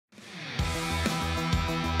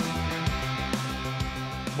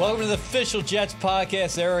Welcome to the official Jets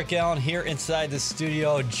podcast. Eric Allen here inside the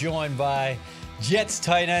studio, joined by Jets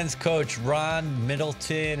tight ends coach Ron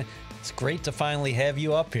Middleton. It's great to finally have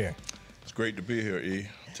you up here. It's great to be here, E.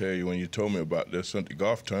 I tell you, when you told me about this at the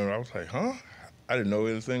golf tournament, I was like, huh? I didn't know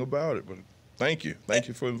anything about it, but thank you. Thank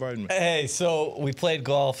you for inviting me. Hey, so we played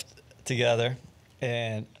golf together,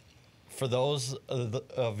 and for those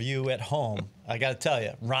of you at home, I got to tell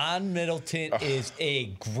you, Ron Middleton is a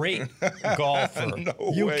great golfer.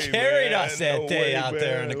 You carried us that day out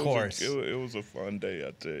there in the course. It was a fun day,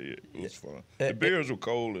 I tell you. It was fun. The beers were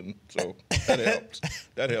cold, and so that helps.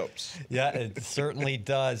 That helps. Yeah, it certainly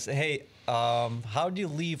does. Hey, how do you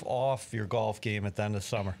leave off your golf game at the end of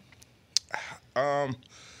summer?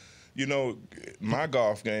 You know, my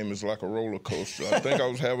golf game is like a roller coaster. I think I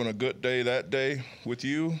was having a good day that day with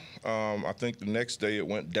you. I think the next day it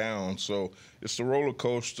went down. So it's a roller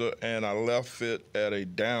coaster, and I left it at a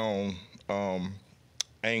down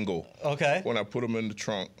angle. Okay. When I put them in the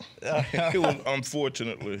trunk. It was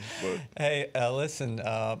unfortunately. But. Hey, listen,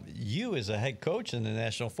 you as a head coach in the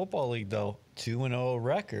National Football League, though, 2-0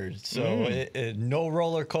 record. So no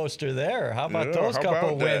roller coaster there. How about those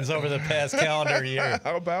couple wins over the past calendar year?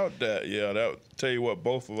 How about that? Yeah, tell you what,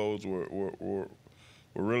 both of those were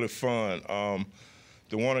really fun.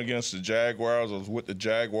 The one against the Jaguars, I was with the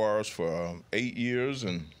Jaguars for 8 years,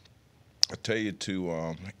 and I tell you,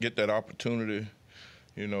 to get that opportunity,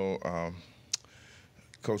 you know,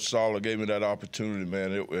 Coach Saleh gave me that opportunity,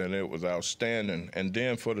 man, and it was outstanding. And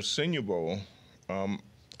then for the Senior Bowl, my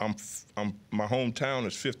hometown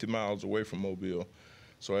is 50 miles away from Mobile,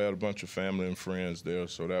 so I had a bunch of family and friends there.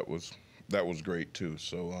 So that was great too.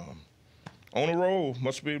 So on a roll,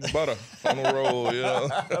 must be butter on a roll, you know.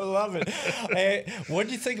 I love it. Hey, what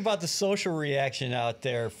do you think about the social reaction out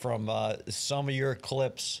there from some of your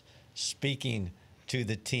clips speaking to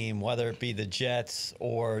the team, whether it be the Jets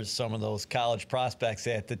or some of those college prospects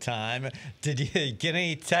at the time? Did you get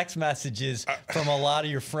any text messages from a lot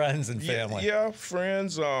of your friends and family? Yeah,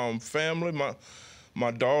 friends, family.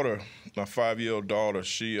 My daughter, my 5-year-old daughter,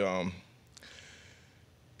 she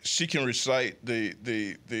can recite the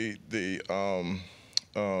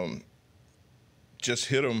just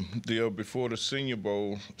hit 'em deal before the Senior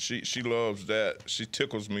Bowl. She loves that. She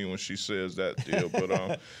tickles me when she says that deal,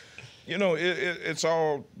 but. You know, it's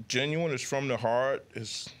all genuine. It's from the heart.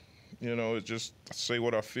 It's, you know, it's just say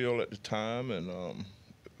what I feel at the time, and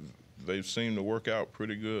they've seemed to work out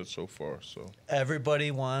pretty good so far. So everybody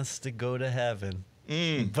wants to go to heaven,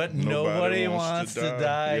 but nobody wants to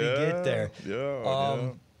die to get there. Yeah.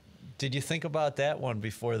 Did you think about that one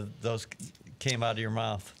before those came out of your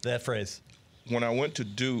mouth, that phrase? When I went to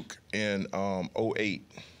Duke in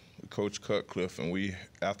 2008 with Coach Cutcliffe, and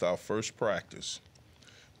after our first practice,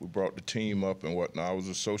 we brought the team up and whatnot. I was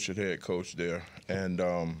associate head coach there, and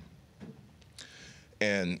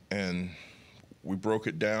we broke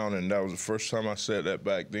it down, and that was the first time I said that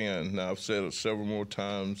back then. Now I've said it several more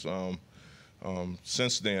times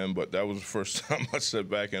since then, but that was the first time I said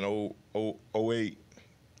back in 2008.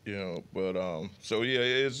 You know, but so yeah,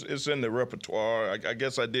 it's in the repertoire. I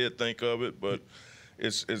guess I did think of it, but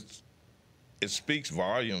it speaks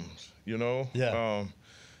volumes. You know. Yeah.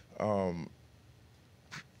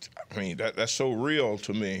 I mean, that's so real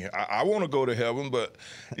to me. I want to go to heaven, but,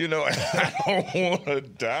 you know, I don't want to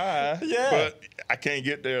die. Yeah. But I can't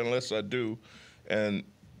get there unless I do. And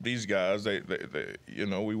these guys, they you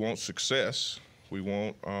know, we want success. We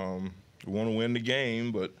want to win the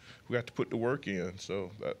game, but we got to put the work in. So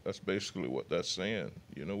that's basically what that's saying.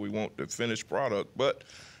 You know, we want the finished product, but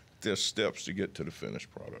there's steps to get to the finished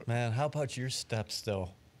product. Man, how about your steps,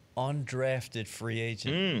 though? Undrafted free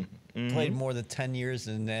agent, played more than 10 years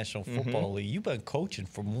in the National Football League. You've been coaching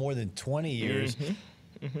for more than 20 years.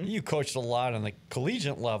 You coached a lot on the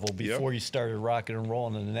collegiate level before you started rocking and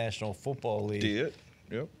rolling in the National Football League. Did,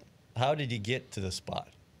 yep. How did you get to the spot?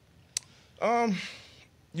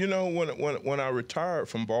 You know, when I retired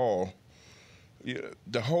from ball,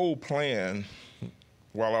 the whole plan,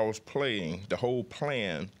 while I was playing, the whole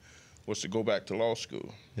plan was to go back to law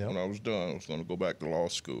school. Yep. When I was done, I was going to go back to law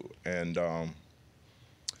school. And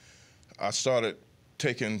I started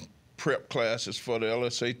taking prep classes for the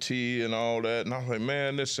LSAT and all that. And I was like,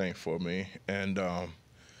 man, this ain't for me. And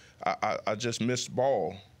I just missed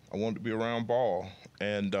ball. I wanted to be around ball.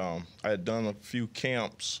 And I had done a few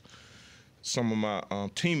camps. Some of my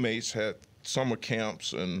teammates had summer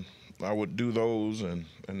camps, and I would do those, and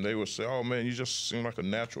they would say, oh, man, you just seem like a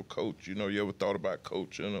natural coach. You know, you ever thought about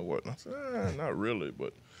coaching or what? And I said, not really.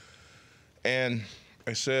 And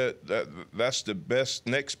I said that's the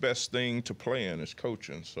next best thing to playing is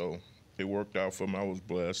coaching. So it worked out for me. I was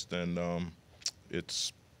blessed, and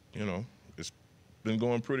it's it's been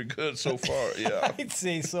going pretty good so far. Yeah. I'd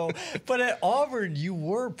say so. But at Auburn, you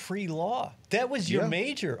were pre-law. That was your Yeah.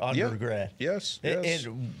 major undergrad. Yes.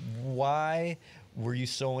 And why were you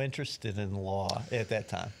so interested in law at that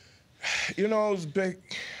time? I was a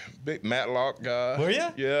big Matlock guy. Were you?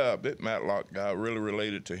 Yeah, big Matlock guy. Really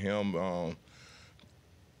related to him.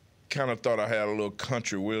 Kind of thought I had a little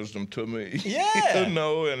country wisdom to me. Yeah. And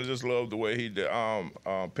I just loved the way he did.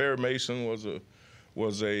 Perry Mason was a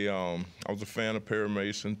I was a fan of Perry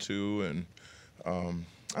Mason too, and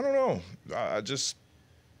I don't know. I just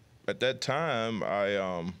at that time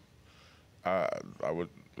I was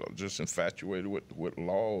just infatuated with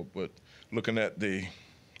law, but looking at the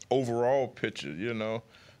overall picture,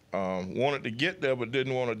 wanted to get there but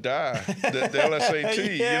didn't want to die. The LSAT,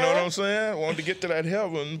 Yeah. you know what I'm saying? Wanted to get to that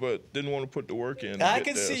heaven but didn't want to put the work in. I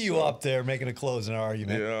can see you up there making a closing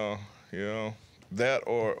argument. Yeah. That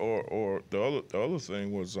or the other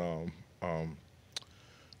thing was a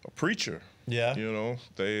preacher. Yeah.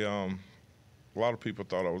 They a lot of people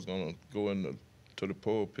thought I was gonna go to the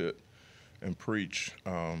pulpit and preach.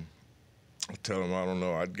 I tell them I don't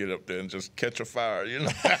know. I'd get up there and just catch a fire.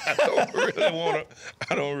 I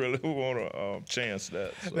don't really want to chance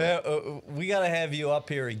that. So. Well, we got to have you up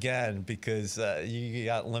here again because you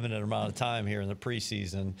got limited amount of time here in the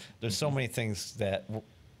preseason. There's so many things that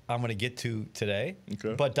I'm going to get to today,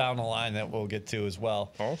 but down the line that we'll get to as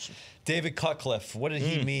well. Awesome. David Cutcliffe, what did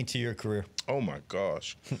he mean to your career? Oh my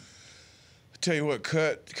gosh! I tell you what,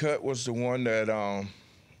 Cut was the one that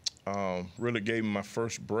really gave me my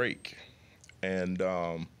first break. And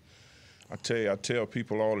I tell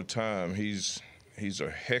people all the time, he's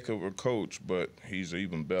a heck of a coach, but he's an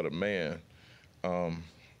even better man.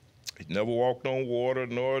 He never walked on water,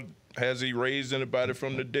 nor has he raised anybody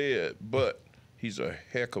from the dead, but he's a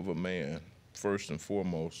heck of a man, first and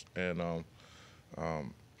foremost, and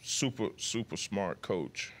super smart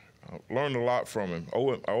coach. I learned a lot from him. I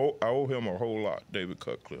owe him a whole lot, David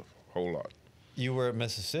Cutcliffe, a whole lot. You were at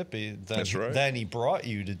Mississippi. That's right. Then he brought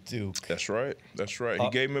you to Duke. That's right. He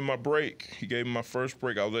gave me my break. He gave me my first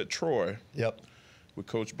break. I was at Troy. Yep. With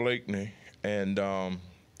Coach Blakeney, and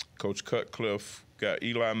Coach Cutcliffe got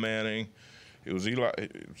Eli Manning. It was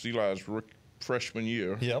Eli's freshman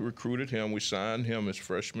year. Yep. We recruited him. We signed him his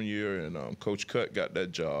freshman year, and Coach Cut got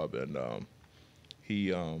that job, and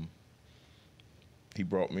he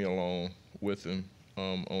brought me along with him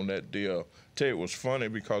on that deal. Tell you, it was funny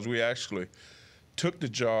because we actually took the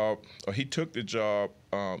job, or he took the job,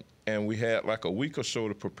 and we had like a week or so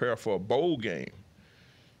to prepare for a bowl game.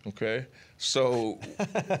 Okay, so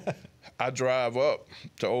I drive up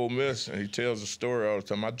to Ole Miss, and he tells the story all the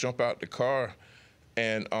time. I jump out the car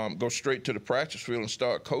and go straight to the practice field and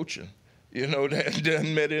start coaching. That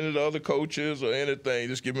doesn't met any of the other coaches or anything.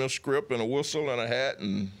 Just give me a script and a whistle and a hat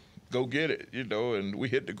and go get it, and we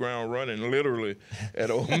hit the ground running literally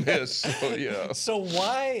at Ole Miss. So, yeah. So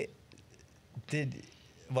why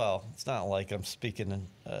well, it's not like I'm speaking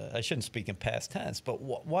I shouldn't speak in past tense, but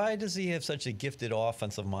why does he have such a gifted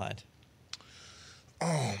offensive mind?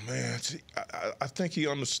 Oh, man. See, I think he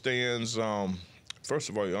understands, first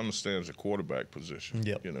of all, he understands the quarterback position.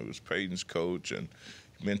 Yep. He was Peyton's coach and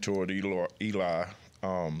mentored Eli.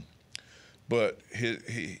 But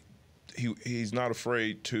he's not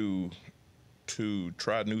afraid to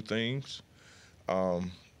try new things.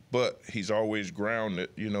 But he's always grounded.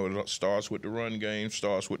 It starts with the run game,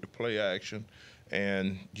 starts with the play action,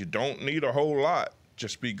 and you don't need a whole lot.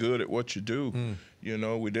 Just be good at what you do.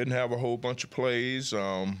 We didn't have a whole bunch of plays,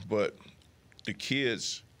 but the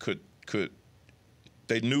kids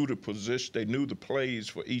they knew the position, they knew the plays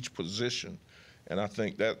for each position, and I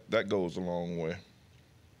think that goes a long way.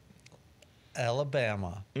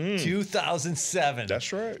 Alabama, 2007.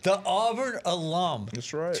 That's right. The Auburn alum.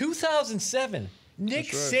 That's right. 2007. Nick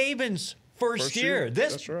Saban's first year.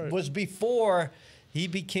 This was before he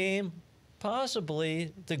became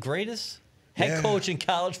possibly the greatest head coach in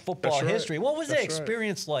college football history. What was that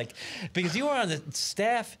experience like? Because you were on the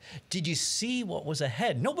staff. Did you see what was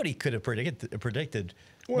ahead? Nobody could have predicted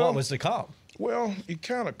what was to come. Well, you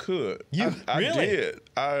kind of could. I really? did.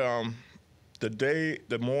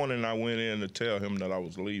 The morning I went in to tell him that I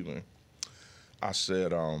was leaving, I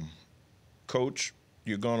said, Coach,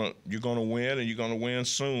 you're gonna win, and you're gonna win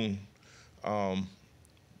soon.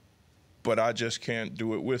 But I just can't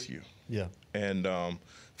do it with you. Yeah. And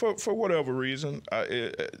for whatever reason,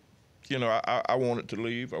 I wanted to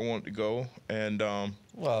leave. I wanted to go. And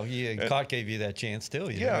God gave you that chance too.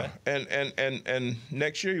 Yeah. Right? And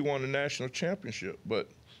next year he won the national championship, but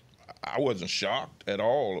I wasn't shocked at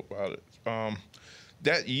all about it.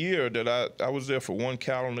 that year that I was there for one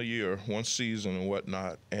calendar year, one season and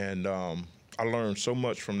whatnot, and I learned so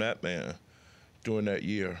much from that man during that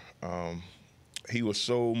year. He was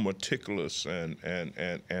so meticulous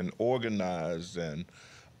and organized and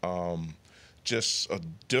just a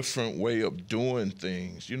different way of doing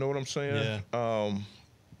things. You know what I'm saying? Yeah.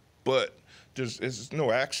 But it's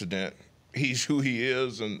no accident. He's who he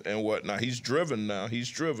is and whatnot. He's driven now. He's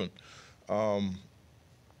driven.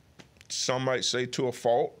 Some might say to a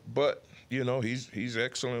fault, but you know he's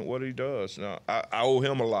excellent at what he does. Now I owe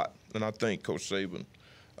him a lot, and I thank Coach Saban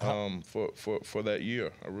for that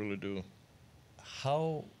year. I really do.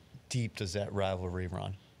 How deep does that rivalry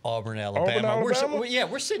run? Auburn, Alabama. Alabama?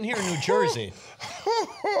 We're sitting here in New Jersey.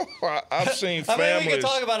 I've seen families. I mean, we can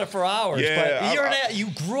talk about it for hours. Yeah, but you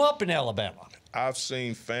grew up in Alabama. I've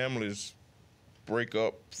seen families break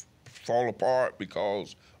up, fall apart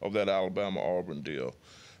because of that Alabama-Auburn deal.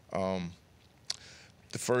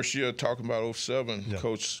 The first year, talking about 07, yeah.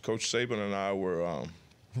 Coach Saban and I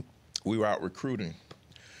were out recruiting,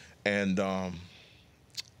 and I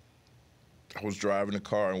was driving the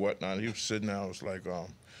car and whatnot. He was sitting there. I was like,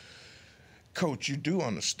 Coach, you do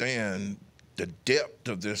understand the depth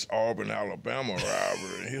of this Auburn-Alabama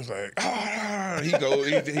rivalry. He was like,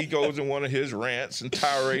 he goes in one of his rants and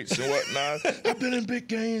tirades and whatnot. I've been in big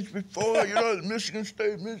games before, you know, Michigan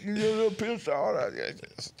State, Penn State, all that.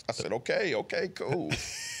 I said, okay, cool.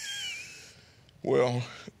 Well,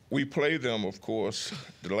 we played them, of course,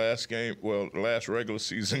 the last regular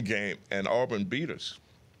season game, and Auburn beat us.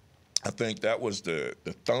 I think that was the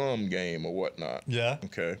thumb game or whatnot. Yeah.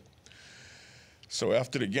 Okay. So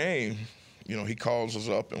after the game, you know, he calls us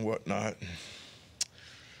up and whatnot.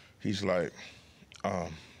 He's like,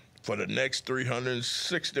 for the next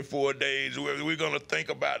 364 days, we're going to think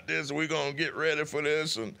about this. We're going to get ready for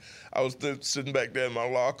this. And I was sitting back there in my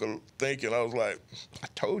locker thinking, I was like, I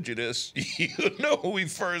told you this. You know, when we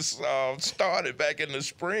first started back in the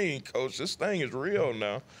spring, Coach, this thing is real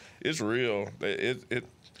now. It's real.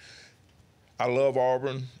 I love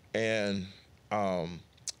Auburn, and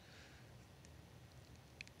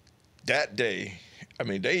that day, I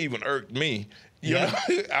mean, they even irked me. You know,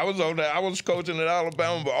 I was coaching at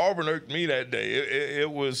Alabama, but Auburn irked me that day.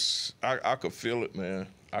 It was, I could feel it, man.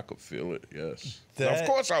 I could feel it, yes. Now, of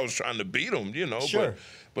course, I was trying to beat them, you know, sure.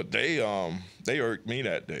 but they irked me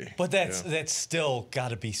that day. But that's still got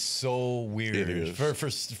to be so weird. It is.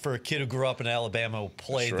 For a kid who grew up in Alabama, who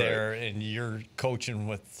played there, and you're coaching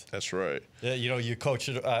with. That's right. You know, you coach.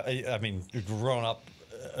 I mean, you're growing up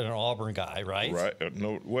an Auburn guy, right? Right.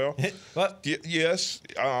 No. Well. Yes.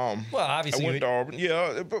 Well, obviously, I went to Auburn.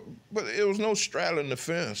 Yeah, but it was no straddling the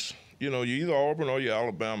fence. You know, you're either Auburn or you're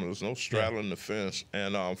Alabama. There's no straddling the fence.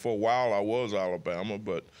 And for a while, I was Alabama,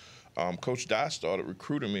 but Coach Dye started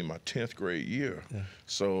recruiting me my 10th grade year. Yeah.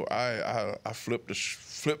 So I flipped the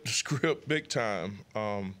script big time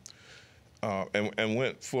and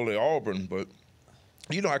went fully Auburn. But,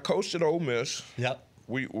 you know, I coached at Ole Miss. Yep.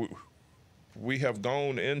 We have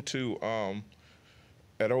gone into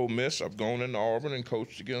at Ole Miss. I've gone into Auburn and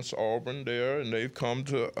coached against Auburn there, and they've come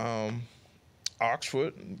to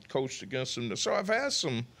Oxford and coached against them. So I've had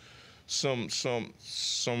some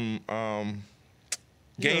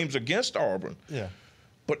games against Auburn. Yeah.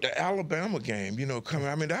 But the Alabama game, you know,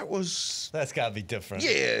 I mean, that's got to be different.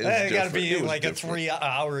 Yeah, that's got to be like different. A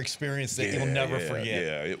 3-hour experience that you'll never forget.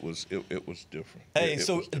 Yeah, it was different. Hey,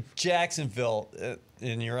 so Jacksonville,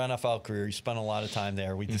 in your NFL career, you spent a lot of time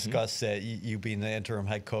there. We discussed that you being the interim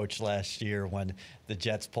head coach last year when the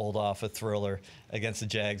Jets pulled off a thriller against the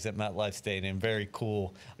Jags at MetLife Stadium. Very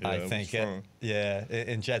cool, I think.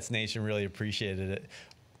 And Jets Nation really appreciated it.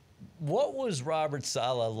 What was Robert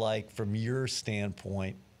Saleh like from your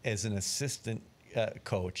standpoint as an assistant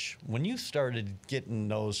coach when you started getting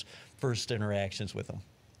those first interactions with him?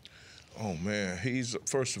 Oh, man. He's,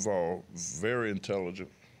 first of all, very intelligent.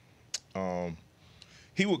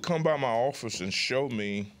 He would come by my office and show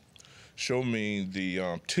me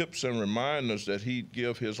the tips and reminders that he'd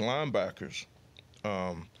give his linebackers.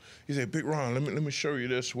 He said, Big Ron, let me show you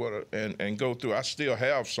this, and go through. I still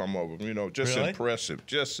have some of them, you know, just really? Impressive,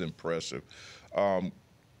 just impressive.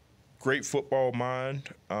 Great football mind,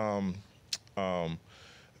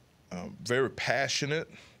 very passionate.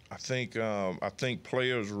 I think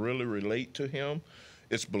players really relate to him.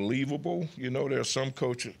 It's believable. You know, there are some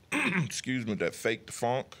coaches, excuse me, that fake the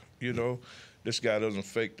funk, you know. This guy doesn't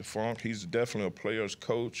fake the funk. He's definitely a player's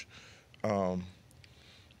coach.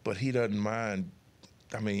 But he doesn't mind.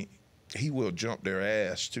 I mean, he will jump their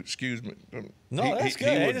ass too. Excuse me. No, that's good.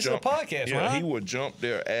 Hey, this is a podcast, yeah, right? He would jump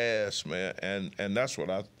their ass, man, and that's what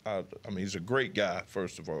I mean, he's a great guy,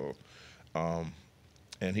 first of all.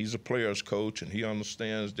 and he's a player's coach, and he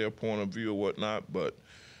understands their point of view or whatnot. But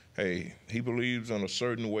hey, he believes in a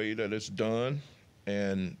certain way that it's done,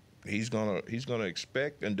 and he's gonna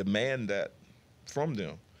expect and demand that from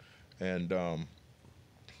them. And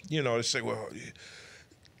you know, they say, well,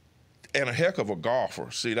 and a heck of a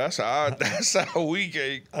golfer. See, that's how we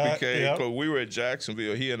became. Yep. Because we were at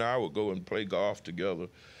Jacksonville. He and I would go and play golf together.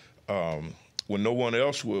 When no one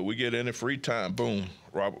else would, we get any free time, boom,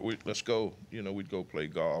 Robert, let's go. You know, we'd go play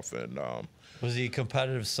golf. And was he a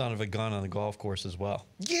competitive son of a gun on the golf course as well?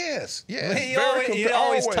 yes. He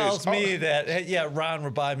always tells me that, hey, yeah, Ron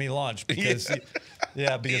would buy me lunch because,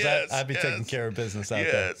 because I'd be taking care of business out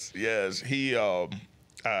there. Yes. He,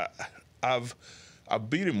 I've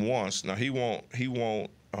beat him once. Now he won't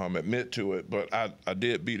admit to it, but I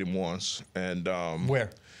did beat him once. And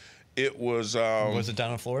where? It was. Was it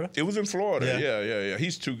down in Florida? It was in Florida. Yeah. Yeah.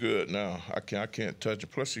 He's too good now. I can't touch it.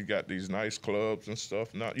 Plus, he got these nice clubs and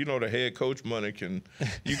stuff. Now, you know, the head coach money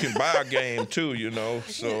you can buy a game too. You know,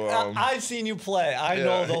 so I've seen you play. I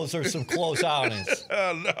know those are some close outings.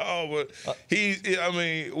 No, but I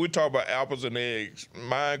mean, we talk about apples and eggs.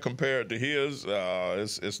 Mine compared to his,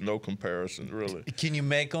 it's no comparison, really. Can you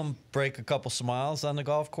make him break a couple smiles on the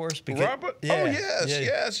golf course? Because, Robert? Yeah. Oh,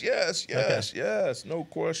 yes. Okay. Yes, no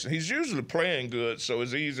question. He's usually playing good, so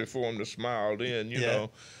it's easy for him to smile then, you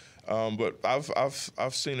know. But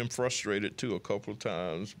I've seen him frustrated too a couple of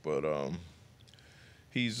times. But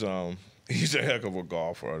he's a heck of a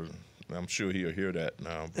golfer. I'm sure he'll hear that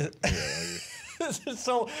now. But,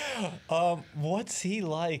 So, what's he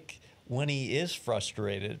like when he is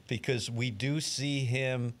frustrated? Because we do see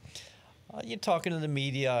him. You're talking to the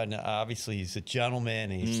media, and obviously he's a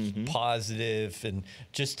gentleman. He's positive, and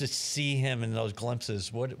just to see him in those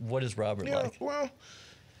glimpses, what is Robert like? Well,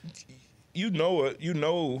 you know it. You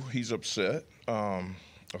know he's upset.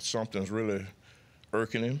 Something's really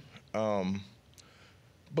irking him.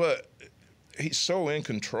 But he's so in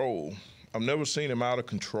control. I've never seen him out of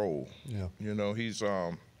control. Yeah. You know, he's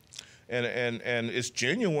and it's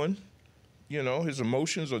genuine. You know, his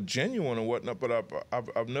emotions are genuine and whatnot, but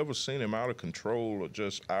I've never seen him out of control or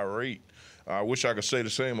just irate. I wish I could say the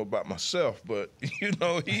same about myself, but you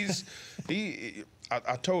know,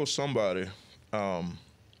 I told somebody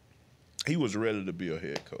he was ready to be a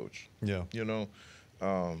head coach. Yeah. You know,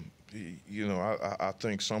 I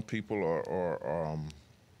think some people are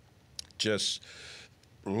just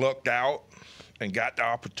lucked out and got the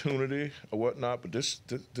opportunity or whatnot, but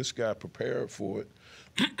this guy prepared for it.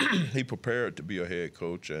 He prepared to be a head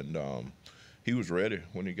coach, and he was ready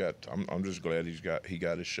when he got. I'm just glad he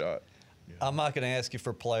got his shot. Yeah. I'm not going to ask you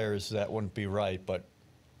for players, that wouldn't be right, but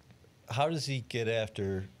how does he get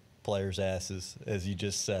after players' asses, as you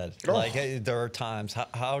just said? Oh. Like, there are times.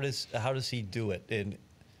 How does he do it? And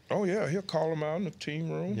oh yeah, he'll call them out in the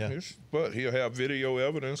team room. Yeah. But he'll have video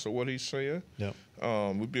evidence of what he's saying. Yep.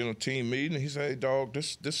 We'd be in a team meeting, and he say, "Hey, dog,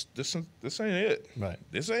 this ain't it. Right.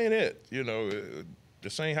 This ain't it. You know,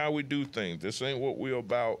 this ain't how we do things. This ain't what we're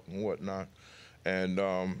about and whatnot." And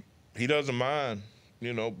he doesn't mind,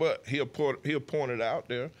 you know, but he'll point it out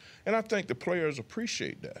there, and I think the players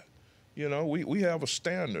appreciate that. You know, we have a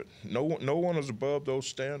standard. No one is above those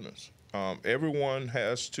standards. Everyone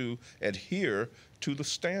has to adhere to the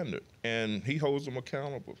standard, and he holds them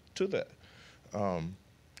accountable to that.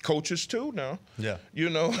 Coaches too now. Yeah. You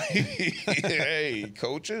know, hey,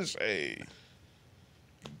 coaches, hey,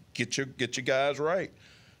 get your guys right.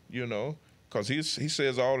 You know, because he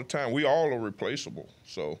says all the time, we all are replaceable.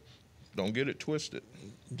 So don't get it twisted.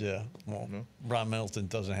 Yeah. Well, You know? Ron Middleton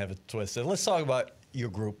doesn't have it twisted. Let's talk about your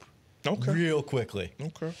group. Okay. Real quickly.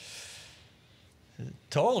 Okay.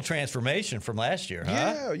 Total transformation from last year,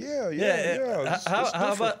 huh? Yeah.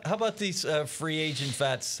 How about these free agent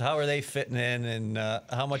vets? How are they fitting in, and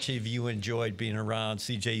how much have you enjoyed being around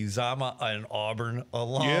C.J. Uzomah, an Auburn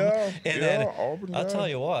alum? Yeah, Auburn. I'll tell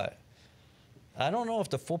you what. I don't know if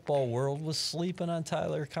the football world was sleeping on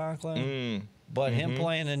Tyler Conklin, but him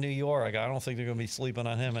playing in New York, I don't think they're going to be sleeping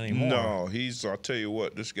on him anymore. No, I'll tell you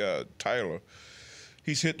what, this guy Tyler,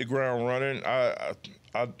 he's hit the ground running.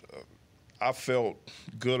 I felt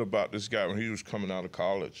good about this guy when he was coming out of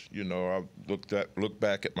college. You know, I looked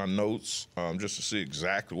back at my notes just to see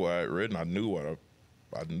exactly what I had read, and I knew what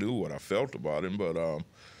I felt about him. But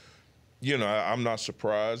you know, I'm not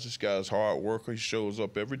surprised. This guy's a hard worker. He shows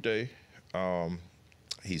up every day.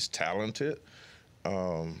 He's talented.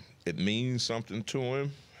 It means something to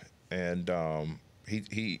him, and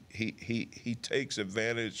he takes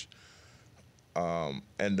advantage.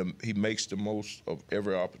 And he makes the most of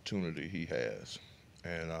every opportunity he has,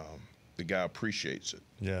 and the guy appreciates it.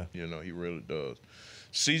 Yeah, you know, he really does.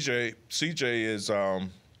 CJ is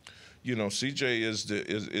CJ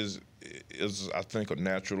is I think a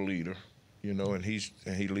natural leader, and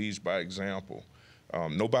he leads by example.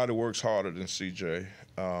 Nobody works harder than CJ,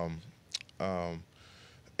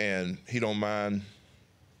 and he don't mind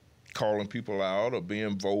calling people out or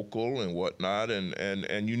being vocal and whatnot,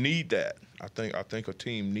 and you need that. I think a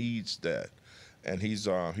team needs that, and he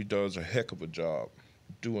does a heck of a job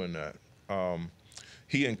doing that.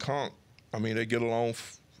 He and Conk, they get along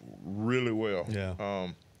really well. Yeah.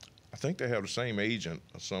 I think they have the same agent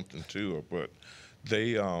or something too, but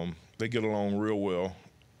they get along real well.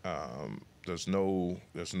 There's no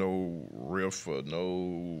riff or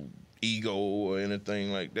no ego or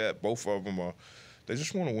anything like that. Both of them they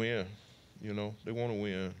just want to win, They want to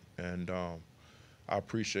win, and I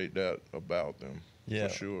appreciate that about them. Yeah,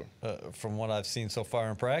 for sure. From what I've seen so far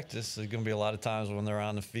in practice, there's going to be a lot of times when they're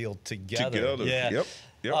on the field together. Yeah.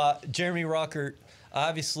 Yep. Jeremy Ruckert,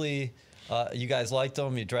 obviously, you guys liked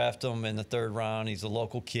him. You draft him in the 3rd round. He's a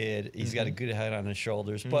local kid. He's got a good head on his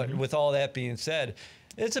shoulders. But with all that being said,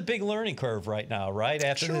 it's a big learning curve right now, right?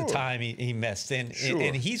 After the time he missed. And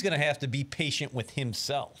he's going to have to be patient with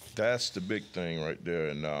himself. That's the big thing right there.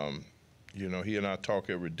 And, he and I talk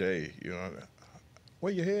every day.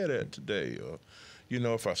 Where your head at today?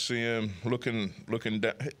 If I see him looking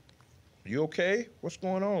down, hey, you okay? What's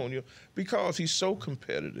going on? Because he's so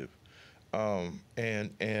competitive.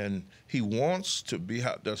 And he wants to be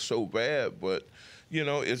out there so bad, but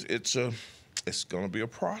it's going to be a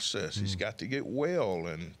process. He's got to get well,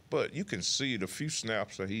 but you can see the few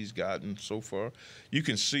snaps that he's gotten so far. You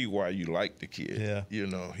can see why you like the kid. Yeah.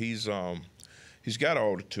 He's got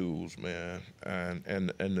all the tools, man,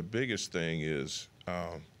 and the biggest thing is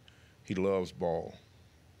he loves ball.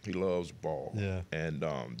 He loves ball. Yeah. And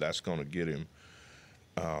that's going to get him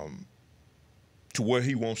to where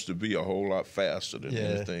he wants to be a whole lot faster than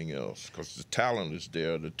anything else, because the talent is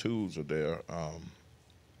there, the tools are there,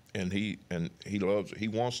 and he loves it. He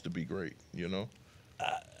wants to be great,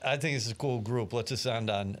 I think it's a cool group. Let's just end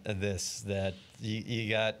on this, that you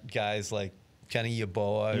got guys like Kenny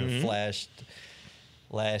Yeboah, who flashed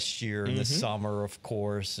last year in the summer, of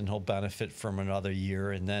course, and he'll benefit from another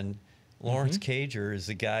year. And then Lawrence Cager is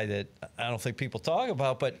a guy that I don't think people talk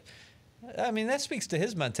about, but, that speaks to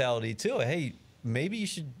his mentality, too. Hey, maybe you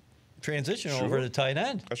should transition over to tight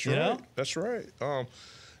end. That's right. That's right.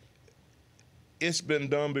 It's been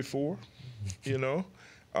done before,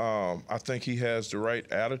 I think he has the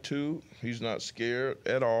right attitude. He's not scared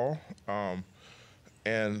at all.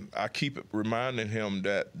 And I keep reminding him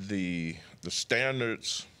that the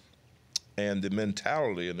standards and the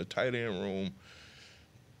mentality in the tight end room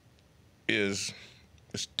it's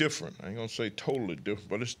different. I ain't going to say totally different,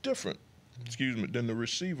 but it's different, than the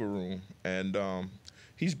receiver room. And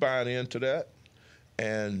he's buying into that.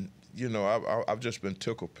 And, I've just been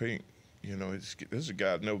tickled pink. This is a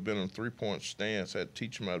guy that's never been in a 3-point stance. I had to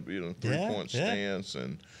teach him how to be in a 3-point stance.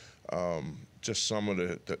 And just some of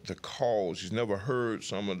the calls. He's never heard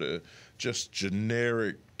some of the just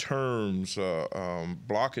generic terms,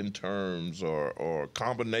 blocking terms, or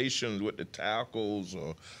combinations with the tackles,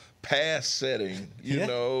 or pass setting,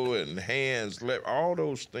 and hands, all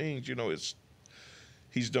those things.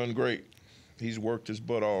 He's done great. He's worked his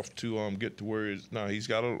butt off to get to where he's now. He's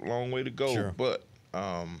got a long way to go, but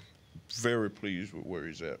very pleased with where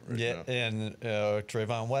he's at right now. And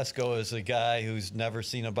Trevon Wesco is a guy who's never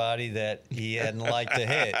seen a body that he hadn't liked to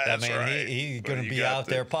hit. He's going to be out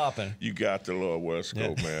there popping. You got to love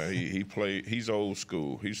Wesco, man. He played. He's old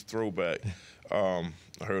school. He's throwback.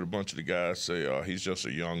 I heard a bunch of the guys say he's just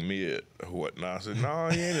a young mid or whatnot. I said, no,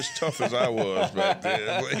 he ain't as tough as I was back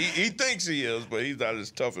then. He thinks he is, but he's not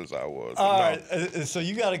as tough as I was. All right, so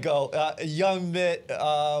you got to go. Young mid,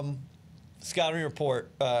 scouting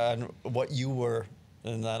report on what you were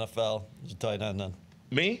in the NFL as a tight end then.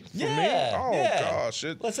 Me? For me? Oh, gosh.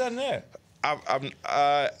 Let's end there.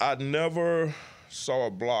 I never saw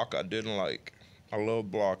a block I didn't like. I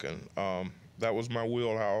love blocking. That was my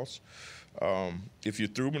wheelhouse. If you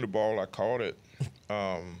threw me the ball, I caught it.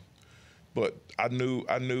 But I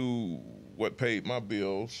knew what paid my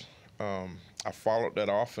bills. I followed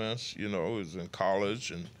that offense. It was in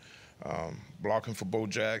college and blocking for Bo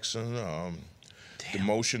Jackson. The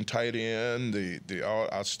motion tight end.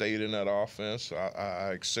 I stayed in that offense.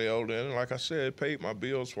 I excelled in it. Like I said, it paid my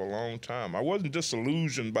bills for a long time. I wasn't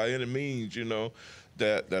disillusioned by any means.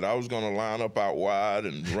 That I was going to line up out wide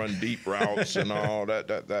and run deep routes and all that.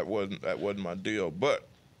 That wasn't my deal. But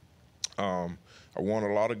I won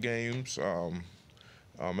a lot of games. I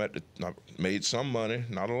made some money,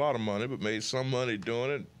 not a lot of money, but made some money doing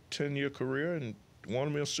it. 10-year career and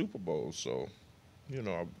won me a Super Bowl. So you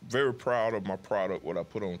know, I'm very proud of my product, what I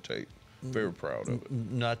put on tape. Very proud of it.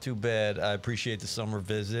 Not too bad. I appreciate the summer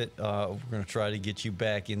visit. We're going to try to get you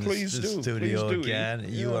back in the studio again.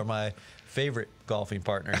 You are my favorite golfing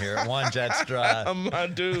partner here at One Jets Drive. My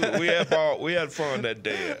dude, we had fun that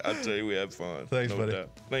day. I tell you, we had fun. Thanks, no buddy.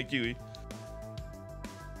 doubt. Thank you, E.